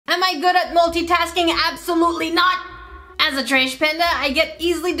I good at multitasking? Absolutely not! As a trash panda, I get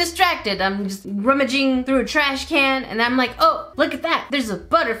easily distracted. I'm just rummaging through a trash can and I'm like, oh, look at that, there's a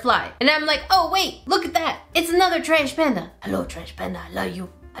butterfly. And I'm like, oh wait, look at that, it's another trash panda. Hello trash panda, I love you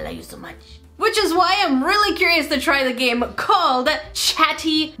so much. Which is why I'm really curious to try the game called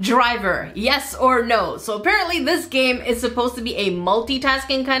Chatty Driver. Yes or no? So apparently this game is supposed to be a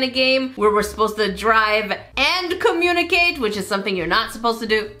multitasking kind of game where we're supposed to drive and communicate, which is something you're not supposed to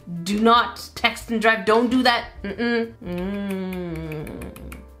do. Do not text and drive, don't do that. And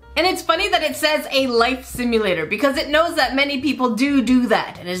it's funny that it says a life simulator because it knows that many people do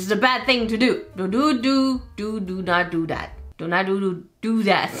that and it's a bad thing to do. Do not do that. Do not do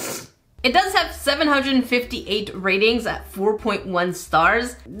that. It does have 758 ratings at 4.1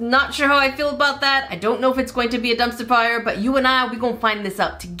 stars. Not sure how I feel about that. I don't know if it's going to be a dumpster fire, but you and I, we're gonna find this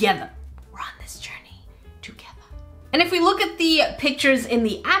out together. We're on this journey together. And if we look at the pictures in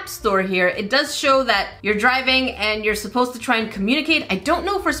the App Store here, it does show that you're driving and you're supposed to try and communicate. I don't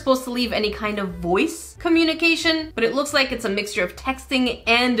know if we're supposed to leave any kind of voice communication, but it looks like it's a mixture of texting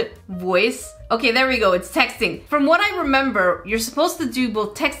and voice. Okay, there we go, it's texting. From what I remember, you're supposed to do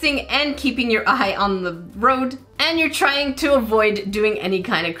both texting and keeping your eye on the road, and you're trying to avoid doing any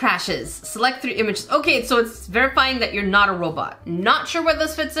kind of crashes. Select 3 images. Okay, so it's verifying that you're not a robot. Not sure where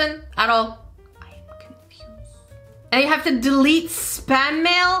this fits in at all. I am confused. And you have to delete spam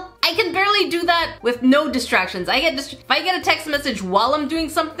mail? I can barely do that with no distractions. If I get a text message while I'm doing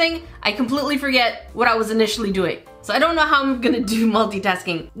something, I completely forget what I was initially doing. So I don't know how I'm gonna do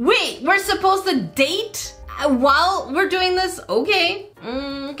multitasking. Wait, we're supposed to date while we're doing this? Okay,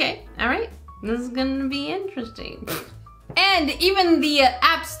 okay, all right. This is gonna be interesting. And even the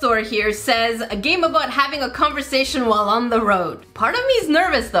App Store here says a game about having a conversation while on the road. Part of me is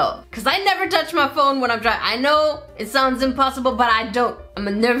nervous though, because I never touch my phone when I'm driving. I know it sounds impossible, but I don't. I'm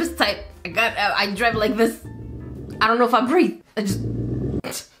a nervous type. I drive like this. I don't know if I breathe.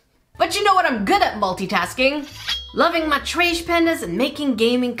 But you know what I'm good at multitasking? Loving my trash pandas and making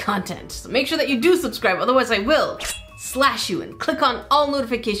gaming content. So make sure that you do subscribe, otherwise I will slash you and click on all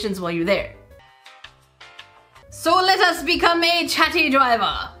notifications while you're there. So let us become a chatty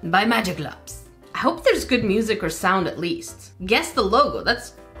driver by Magic Labs. I hope there's good music or sound at least. Guess the logo,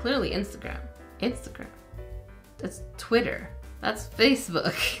 that's clearly Instagram. That's Twitter. That's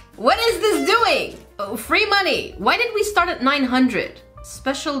Facebook. What is this doing? Oh, free money. Why did we start at 900?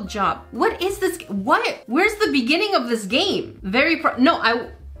 Special job. What is this? What? Where's the beginning of this game? No,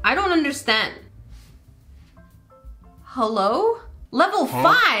 I don't understand. Hello? Level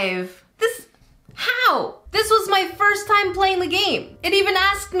 5? How? This was my first time playing the game. It even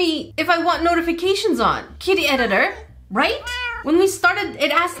asked me if I want notifications on. Kitty editor, right? When we started,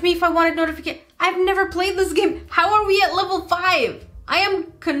 it asked me if I wanted notification. I've never played this game. How are we at level 5? I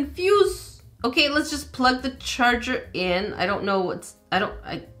am confused. Okay, let's just plug the charger in. I don't know what's, I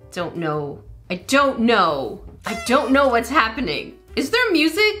don't know what's happening. Is there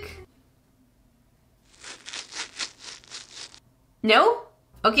music? No?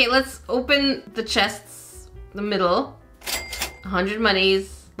 Okay, let's open the chests, the middle. 100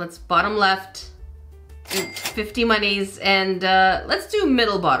 monies, let's bottom left. 50 monies, and let's do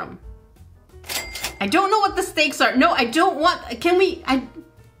middle bottom. I don't know what the stakes are. No, I don't want,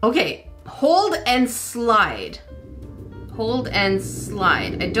 okay. Hold and slide. Hold and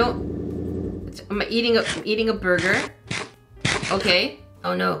slide. I'm eating a burger. Okay.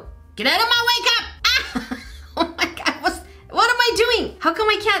 Oh no. Get out of my way, cup! Ah! Oh my god, what am I doing? How come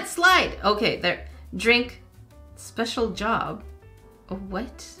I can't slide? Okay, there. Drink. Special job. Oh,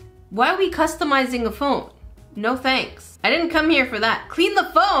 what? Why are we customizing a phone? No thanks. I didn't come here for that. Clean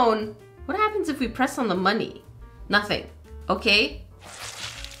the phone? What happens if we press on the money? Nothing. Okay.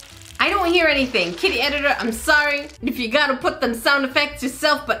 I don't hear anything. Kitty editor, I'm sorry if you gotta put them sound effects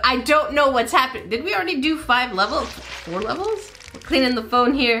yourself, but I don't know what's happening. Did we already do 5 levels? 4 levels? We're cleaning the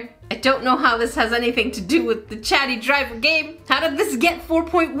phone here. I don't know how this has anything to do with the chatty driver game. How did this get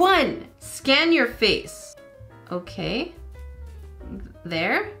 4.1? Scan your face. Okay.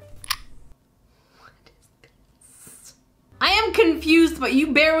 There. What is this? I am confused, but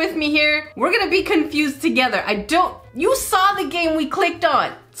you bear with me here. We're gonna be confused together. You saw the game we clicked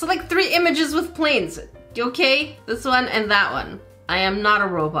on. So like 3 images with planes. Okay, this one and that one. I am not a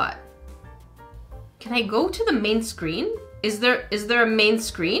robot. Can I go to the main screen? Is there a main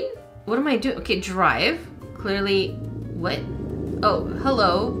screen? What am I doing? Okay, drive. Clearly, what? Oh,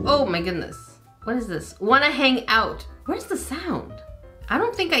 hello. Oh my goodness. What is this? Wanna hang out. Where's the sound? I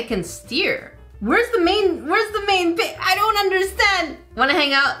don't think I can steer. Where's the main I don't understand. Wanna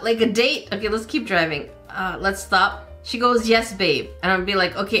hang out like a date? Okay, let's keep driving. Let's stop. She goes, yes, babe. And I'll be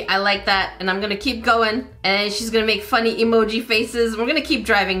like, okay, I like that. And I'm gonna keep going. And she's gonna make funny emoji faces. We're gonna keep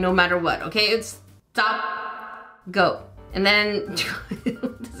driving no matter what, okay? It's stop, go. And then,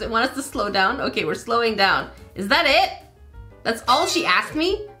 does it want us to slow down? Okay, we're slowing down. Is that it? That's all she asked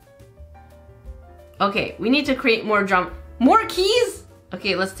me? Okay, we need to create more drum. More keys?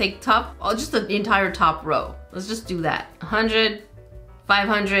 Okay, let's take top, oh, just the entire top row. Let's just do that. 100,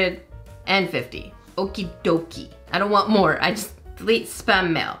 500, and 50. Okie dokie. I don't want more. I just delete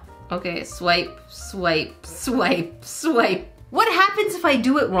spam mail. Okay, swipe, swipe, swipe, swipe. What happens if I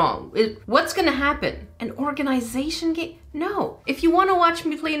do it wrong? What's gonna happen? An organization game? No. If you wanna watch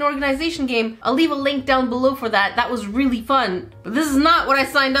me play an organization game, I'll leave a link down below for that. That was really fun. But this is not what I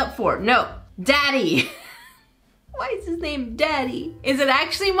signed up for. No. Daddy. Why is his name Daddy? Is it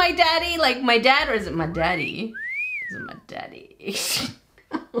actually my daddy? Like my dad, or is it my daddy? Is it my daddy?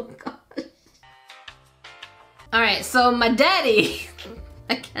 Oh gosh. Alright, so my daddy,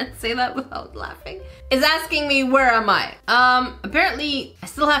 I can't say that without laughing, is asking me where am I? Apparently I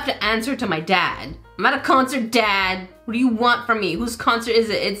still have to answer to my dad. I'm at a concert, Dad. What do you want from me? Whose concert is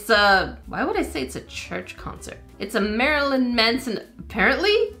it? It's why would I say it's a church concert? It's a Marilyn Manson,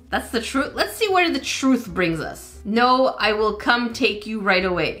 apparently? That's the truth. Let's see where the truth brings us. No, I will come take you right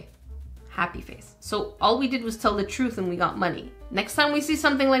away. Happy face. So all we did was tell the truth and we got money. Next time we see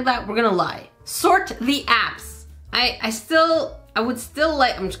something like that, we're gonna lie. Sort the apps. I would still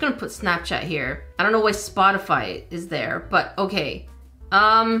like, I'm just gonna put Snapchat here. I don't know why Spotify is there, but okay.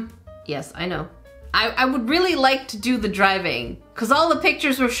 Yes, I know. I would really like to do the driving, because all the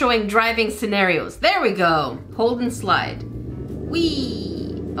pictures were showing driving scenarios. There we go. Hold and slide. Whee!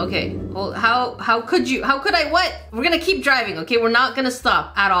 Okay, hold, how could I what? We're gonna keep driving, okay? We're not gonna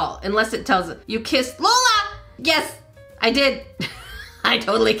stop at all, unless it tells us. You kissed Lola! Yes, I did. I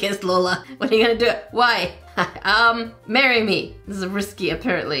totally kissed Lola. What are you gonna do? Why? Marry me. This is risky,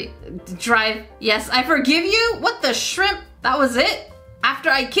 apparently. Drive. Yes, I forgive you? What the shrimp? That was it?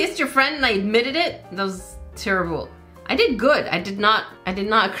 After I kissed your friend and I admitted it? That was terrible. I did good. I did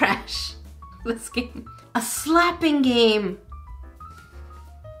not crash this game. A slapping game.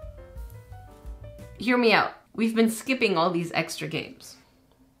 Hear me out. We've been skipping all these extra games,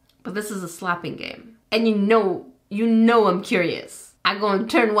 but this is a slapping game. And you know I'm curious. I'm gonna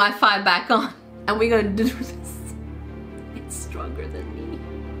turn Wi-Fi back on and we're gonna do this. It's stronger than me.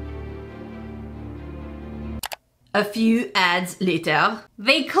 A few ads later,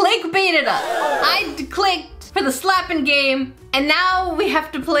 they clickbaited us. I clicked for the slapping game, and now we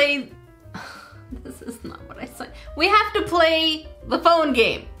have to play. This is not what I said. We have to play the phone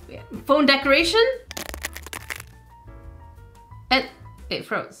game. Phone decoration? And it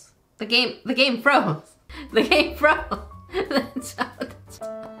froze. The game froze. The game froze. That's how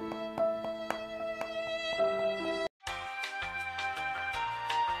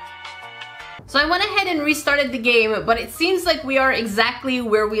So I went ahead and restarted the game, but it seems like we are exactly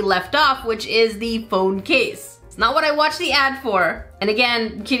where we left off, which is the phone case. It's not what I watched the ad for. And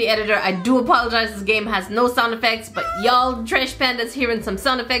again, Kitty Editor, I do apologize, this game has no sound effects, but y'all trash pandas hearing some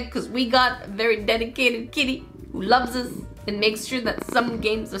sound effects because we got a very dedicated kitty who loves us and makes sure that some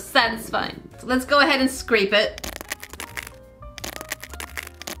games are satisfying. So let's go ahead and scrape it.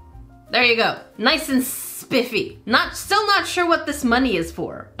 There you go. Nice and spiffy. Still not sure what this money is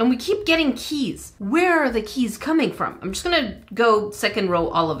for. And we keep getting keys. Where are the keys coming from? I'm just gonna go second row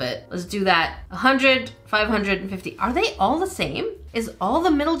all of it. Let's do that. 100, 550. Are they all the same? Is all the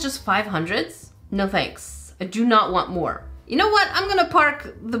middle just 500s? No thanks. I do not want more. You know what? I'm gonna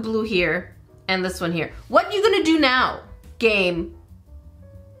park the blue here and this one here. What are you gonna do now? Game.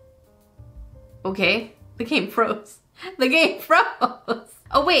 Okay. The game froze. The game froze.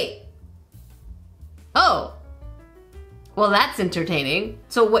 Oh, wait. Oh, well, that's entertaining.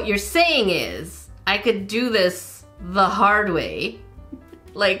 So what you're saying is I could do this the hard way,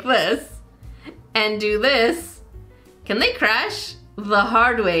 like this, and do this. Can they crash? The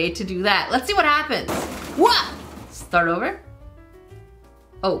hard way to do that. Let's see what happens. What? Start over.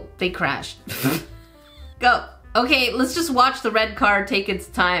 Oh, they crashed. Go. Okay, let's just watch the red car take its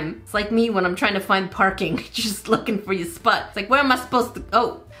time. It's like me when I'm trying to find parking, just looking for your spot. It's like, where am I supposed to,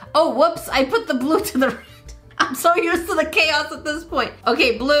 oh, whoops, I put the blue to the right. I'm so used to the chaos at this point.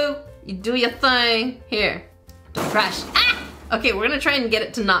 Okay, blue, you do your thing. Here, don't crash. Ah! Okay, we're gonna try and get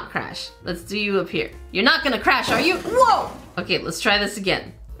it to not crash. Let's do you up here. You're not gonna crash, are you? Whoa! Okay, let's try this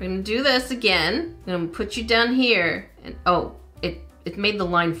again. We're gonna do this again. I'm gonna put you down here, and oh, it made the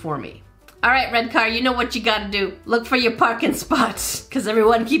line for me. All right, red car, you know what you gotta do. Look for your parking spot, because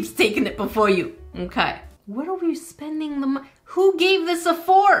everyone keeps taking it before you. Okay. What are we spending the money? Who gave this a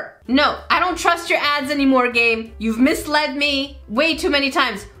 4? No, I don't trust your ads anymore, game. You've misled me way too many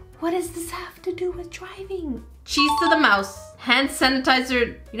times. What does this have to do with driving? Cheese to the mouse. Hand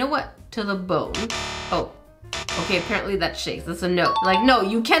sanitizer, you know what? To the bone. Oh, okay, apparently that shakes. That's a no. Like, no,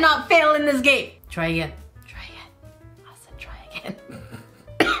 you cannot fail in this game. Try again. Try again. I said try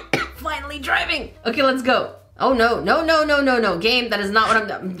again. Finally driving. Okay, let's go. Oh no, no, no, no, no, no. Game, that is not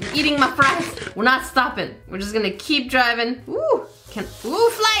what I'm eating my fries. We're not stopping. We're just gonna keep driving. Ooh, ooh,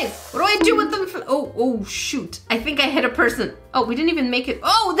 flies. What do I do with them? Oh, shoot. I think I hit a person. Oh, we didn't even make it.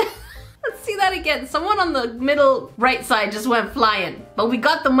 Oh, let's see that again. Someone on the middle right side just went flying. But we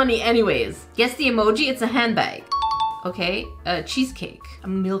got the money anyways. Guess the emoji, it's a handbag. Okay, a cheesecake, a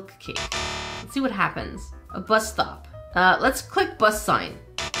milk cake. Let's see what happens. A bus stop. Let's click bus sign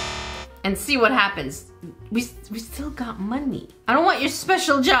and see what happens. We still got money. I don't want your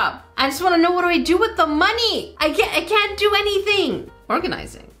special job. I just want to know, what do I do with the money? I can't do anything.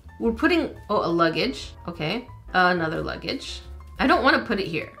 Organizing. We're putting, oh, a luggage. Okay, another luggage. I don't want to put it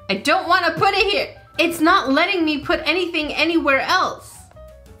here. I don't want to put it here. It's not letting me put anything anywhere else.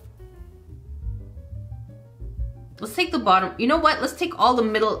 Let's take the bottom. You know what? Let's take all the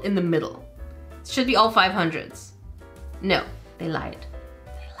middle in the middle. It should be all 500s. No, they lied.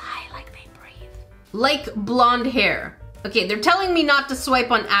 Like blonde hair. Okay, they're telling me not to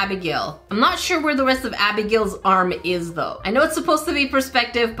swipe on Abigail. I'm not sure where the rest of Abigail's arm is though. I know it's supposed to be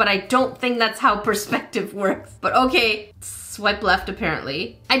perspective, but I don't think that's how perspective works. But okay, swipe left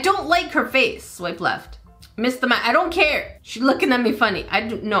apparently. I don't like her face. Swipe left. Missed the match. I don't care. She's looking at me funny. I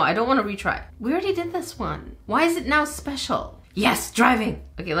don't want to retry. We already did this one. Why is it now special? Yes, driving.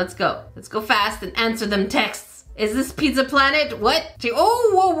 Okay, let's go. Let's go fast and answer them texts. Is this Pizza Planet? What?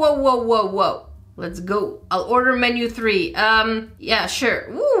 Oh, whoa, whoa, whoa, whoa, whoa. Let's go. I'll order menu 3. Yeah, sure.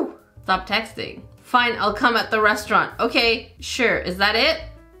 Woo! Stop texting. Fine, I'll come at the restaurant. Okay, sure. Is that it?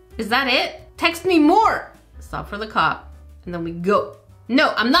 Is that it? Text me more. Stop for the cop. And then we go.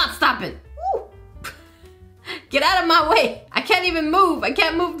 No, I'm not stopping. Woo! Get out of my way. I can't even move. I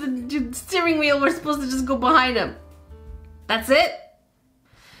can't move the steering wheel. We're supposed to just go behind him. That's it?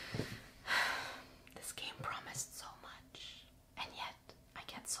 This game promised so much. And yet, I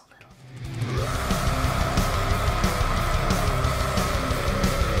get so little.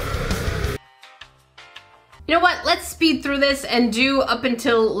 You know what? Let's speed through this and do up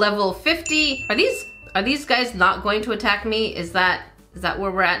until level 50. Are these guys not going to attack me? Is that where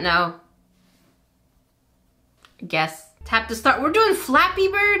we're at now? I guess. Tap to start. We're doing Flappy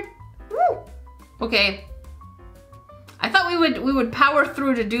Bird? Woo! Okay. I thought we would power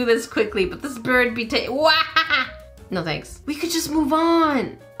through to do this quickly, but this bird be no thanks. We could just move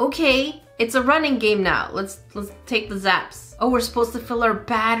on. Okay. It's a running game now. Let's take the zaps. Oh, we're supposed to fill our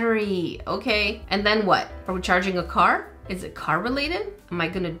battery. Okay. And then what? Are we charging a car? Is it car related? Am I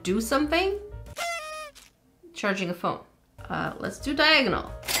gonna do something? Charging a phone. Let's do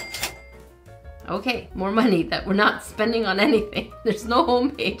diagonal. Okay, more money that we're not spending on anything. There's no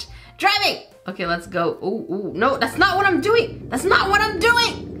homepage. Driving! Okay, let's go. Ooh, no, that's not what I'm doing. That's not what I'm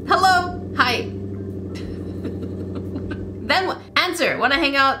doing. Hello, hi. Then what? Answer, wanna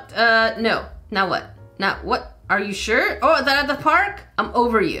hang out? No. Now what? Now what? Are you sure? Oh, is that at the park? I'm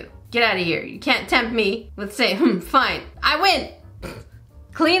over you. Get out of here. You can't tempt me with saying, fine. I win.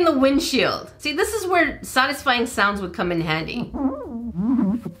 Clean the windshield. See, this is where satisfying sounds would come in handy.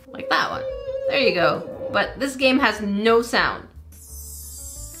 Like that one. There you go. But this game has no sound.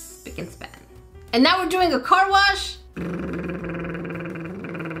 Spick and span. And now we're doing a car wash.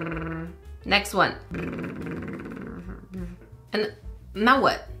 Next one. And now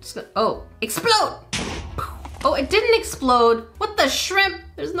what? Just go, oh, explode! Oh, it didn't explode. What the shrimp?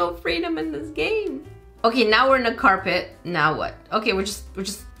 There's no freedom in this game. Okay, now we're in a carpet. Now what? Okay, we're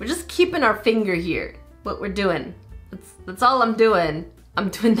just keeping our finger here. What we're doing. That's all I'm doing. I'm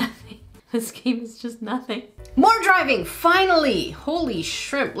doing nothing. This game is just nothing. More driving, finally! Holy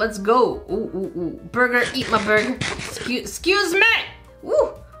shrimp, let's go. Ooh. Burger, eat my burger. Excuse me!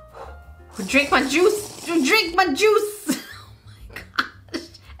 Woo! Drink my juice. Drink my juice.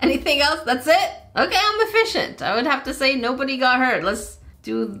 Anything else? That's it? Okay, I'm efficient. I would have to say nobody got hurt. Let's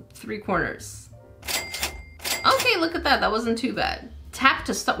do 3 corners. Okay, look at that. That wasn't too bad. Tap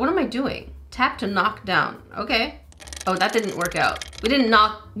to stop. What am I doing? Tap to knock down. Okay. Oh, that didn't work out. We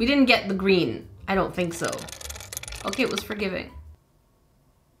didn't get the green. I don't think so. Okay, it was forgiving.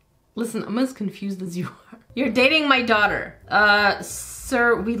 Listen, I'm as confused as you are. You're dating my daughter.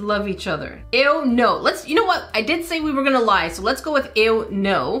 Sir, we love each other. Ew, no. You know what? I did say we were gonna lie, so let's go with ew,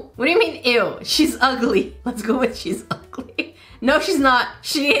 no. What do you mean, ew? She's ugly. Let's go with she's ugly. No, she's not.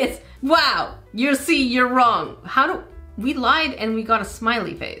 She is. Wow. You see, you're wrong. We lied and we got a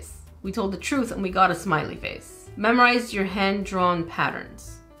smiley face. We told the truth and we got a smiley face. Memorize your hand-drawn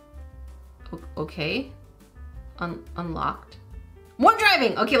patterns. Okay. Unlocked. More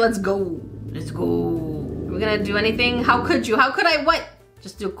driving! Okay, let's go. Let's go. Are we gonna do anything? How could you? How could I what?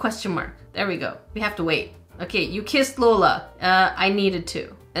 Just do a question mark. There we go. We have to wait. Okay, you kissed Lola. I needed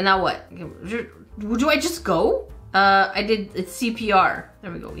to. And now what? Do I just go? I did, it's CPR.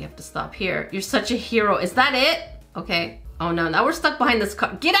 There we go, we have to stop here. You're such a hero. Is that it? Okay. Oh no, now we're stuck behind this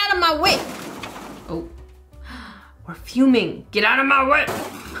car. Get out of my way! Oh. We're fuming. Get out of my way!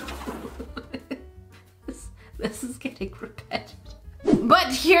 This is getting repetitive.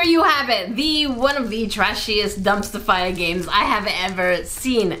 But here you have it, one of the trashiest dumpster fire games I have ever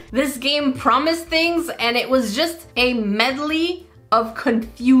seen. This game promised things and it was just a medley of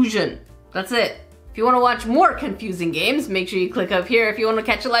confusion. That's it. If you want to watch more confusing games, make sure you click up here. If you want to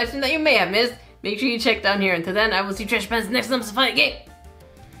catch a live stream that you may have missed, make sure you check down here. Until then, I will see you trash pants next dumpster fire game.